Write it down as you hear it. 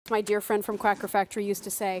my dear friend from Quacker Factory used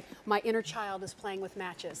to say, my inner child is playing with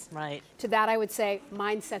matches. Right. To that I would say,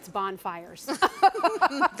 mine sets bonfires.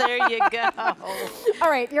 There you go.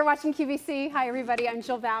 All right, you're watching QVC. Hi, everybody. I'm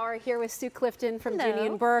Jill Bauer here with Sue Clifton from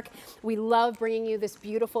Dooney Bourke. We love bringing you this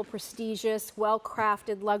beautiful, prestigious,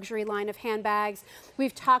 well-crafted luxury line of handbags.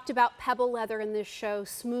 We've talked about pebble leather in this show,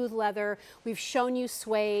 smooth leather. We've shown you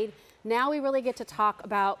suede. Now we really get to talk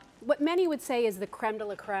about what many would say is the creme de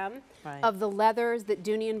la creme of the leathers that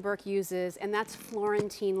Dooney Bourke uses, and that's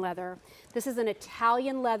Florentine leather. This is an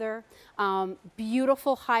Italian leather,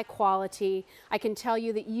 beautiful, high quality. I can tell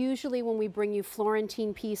you that usually when we bring you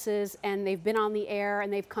Florentine pieces and they've been on the air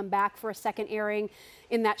and they've come back for a second airing,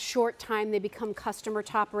 in that short time they become customer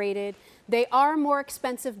top rated. They are more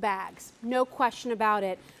expensive bags, no question about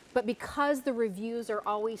it. But because the reviews are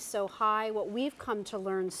always so high, what we've come to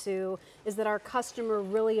learn, Sue, is that our customer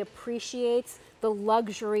really appreciates the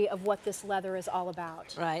luxury of what this leather is all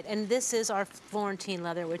about. Right, and this is our Florentine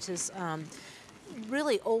leather, which is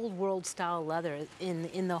really old world style leather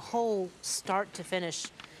in the whole start to finish.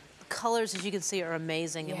 Colors, as you can see, are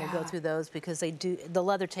amazing, and we'll go through those because the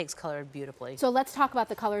leather takes color beautifully. So let's talk about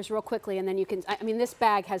the colors real quickly, and then you can, I mean, this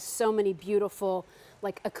bag has so many beautiful,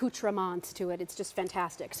 like, accoutrements to it. It's just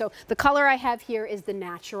fantastic. So the color I have here is the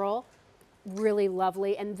natural, really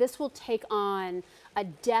lovely, and this will take on a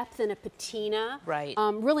depth and a patina,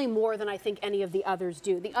 really more than I think any of the others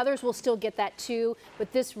do. The others will still get that too,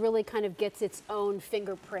 but this really kind of gets its own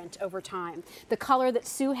fingerprint over time. The color that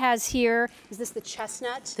Sue has here, is this the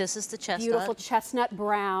chestnut? This is the chestnut. Beautiful chestnut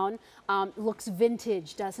brown. Looks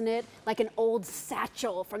vintage, doesn't it? Like an old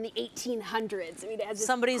satchel from the 1800s. I mean, it has this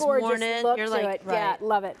somebody's gorgeous worn it. Look You're to like, it. Yeah,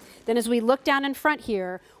 love it. Then as we look down in front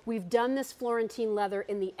here, we've done this Florentine leather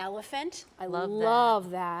in the elephant. I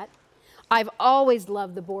love that. I've always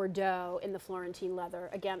loved the Bordeaux in the Florentine leather.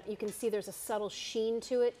 Again, you can see there's a subtle sheen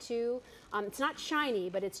to it too. It's not shiny,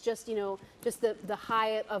 but it's just, you know, just the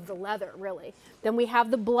high of the leather, really. Then we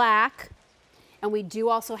have the black, and we do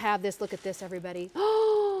also have this. Look at this, everybody.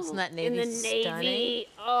 Isn't that navy in the navy? Stunning?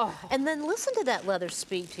 Oh. And then listen to that leather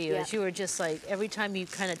speak to you as you were just like, every time you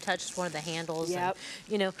kind of touched one of the handles, and,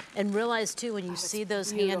 you know, and realize too when you see those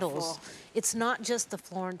handles, it's not just the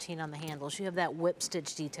Florentine on the handles. You have that whip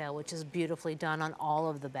stitch detail, which is beautifully done on all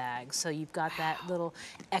of the bags. So you've got that little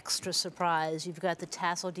extra surprise. You've got the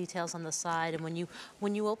tassel details on the side, and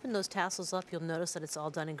when you open those tassels up, you'll notice that it's all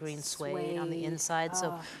done in green suede on the inside.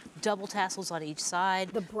 So double tassels on each side.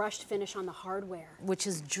 The brushed finish on the hardware, which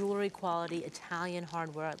is jewelry quality Italian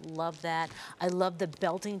hardware. I love that. I love the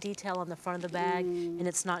belting detail on the front of the bag, and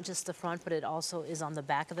it's not just the front, but it also is on the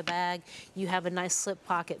back of the bag. You have a nice slip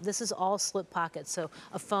pocket. This is all slip pockets, so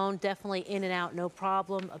a phone definitely in and out, no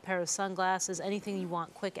problem. A pair of sunglasses, anything you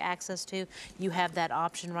want quick access to, you have that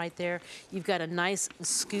option right there. You've got a nice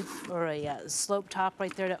scoop or a slope top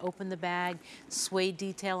right there to open the bag. Suede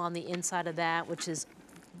detail on the inside of that, which is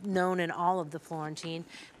known in all of the Florentine.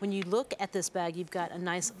 When you look at this bag, you've got a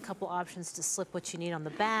nice couple options to slip what you need on the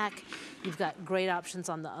back. You've got great options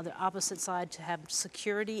on the other opposite side to have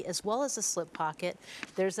security as well as a slip pocket.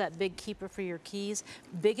 There's that big keeper for your keys.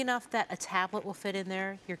 Big enough that a tablet will fit in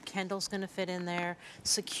there. Your Kindle's gonna fit in there.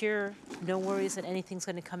 Secure, no worries that anything's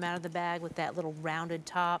gonna come out of the bag with that little rounded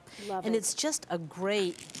top. Love and it. It's just a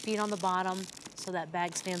great feet on the bottom, so that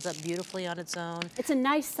bag stands up beautifully on its own. It's a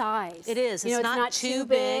nice size. It is. You know, it's not too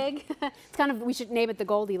big. It's kind of, we should name it the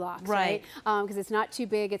Goldilocks, right? Because it's not too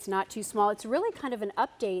big, it's not too small. It's really kind of an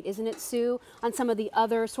update, isn't it, Sue, on some of the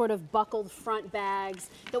other sort of buckled front bags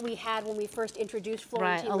that we had when we first introduced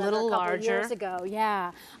Florentine leather a couple of years ago.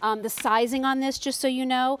 Yeah. The sizing on this, just so you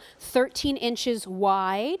know, 13 inches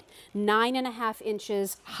wide, 9.5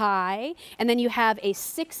 inches high, and then you have a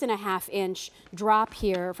 6.5 inch drop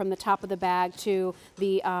here from the top of the bag to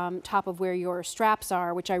the top of where your straps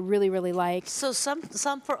are, which I really, really like. So some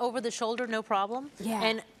for over the shoulder, no problem. Yeah.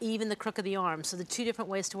 And even the crook of the arm. So the two different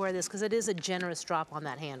ways to wear this, because it is a generous drop on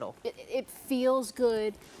that handle. It feels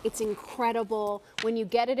good. It's incredible. When you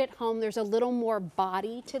get it at home, there's a little more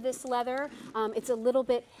body to this leather. It's a little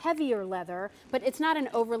bit heavier leather, but it's not an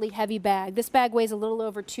overly heavy bag. This bag weighs a little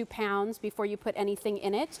over 2 pounds before you put anything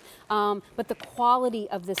in it. But the quality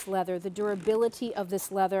of this leather, the durability of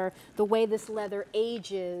this leather, the way this leather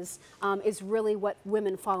ages is really what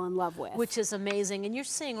women fall in love with. Which is amazing. And you're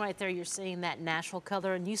seeing right there, you're seeing that natural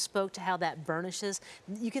color, and you spoke to how that burnishes.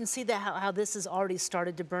 You can see that how this has already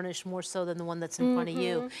started to burnish more so than the one that's in front of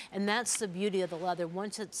you. And that's the beauty of the leather.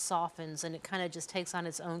 Once it softens and it kind of just takes on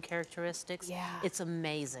its own characteristics, it's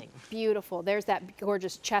amazing. Beautiful. There's that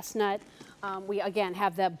gorgeous chestnut. We again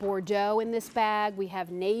have the Bordeaux in this bag, we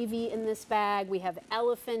have navy in this bag, we have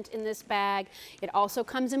elephant in this bag. It also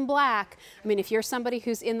comes in black. I mean, if you're somebody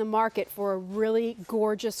who's in the market for a really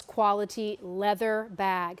gorgeous quality leather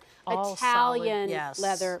bag, All Italian solid, yes.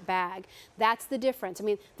 leather bag, that's the difference. I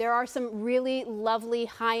mean, there are some really lovely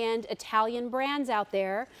high-end Italian brands out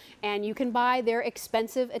there, and you can buy their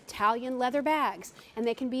expensive Italian leather bags, and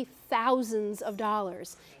they can be thousands of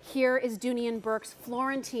dollars. Here is Dooney Bourke's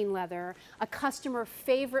Florentine leather, a customer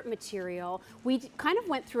favorite material. We kind of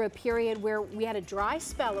went through a period where we had a dry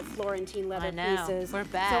spell of Florentine leather pieces. We're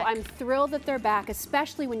back. So I'm thrilled that they're back,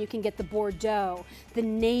 especially when you can get the Bordeaux, the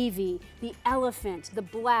navy, the elephant, the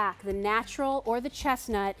black, the natural, or the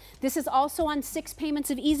chestnut. This is also on 6 payments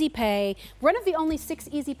of Easy Pay. One of the only 6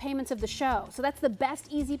 easy payments of the show. So that's the best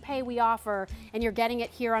Easy Pay we offer, and you're getting it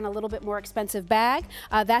here on a little bit more expensive bag.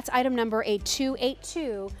 That's item number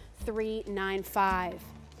 8282-395.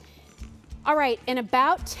 All right, in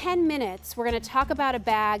about 10 minutes, we're going to talk about a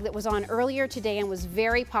bag that was on earlier today and was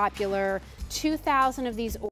very popular. 2,000 of these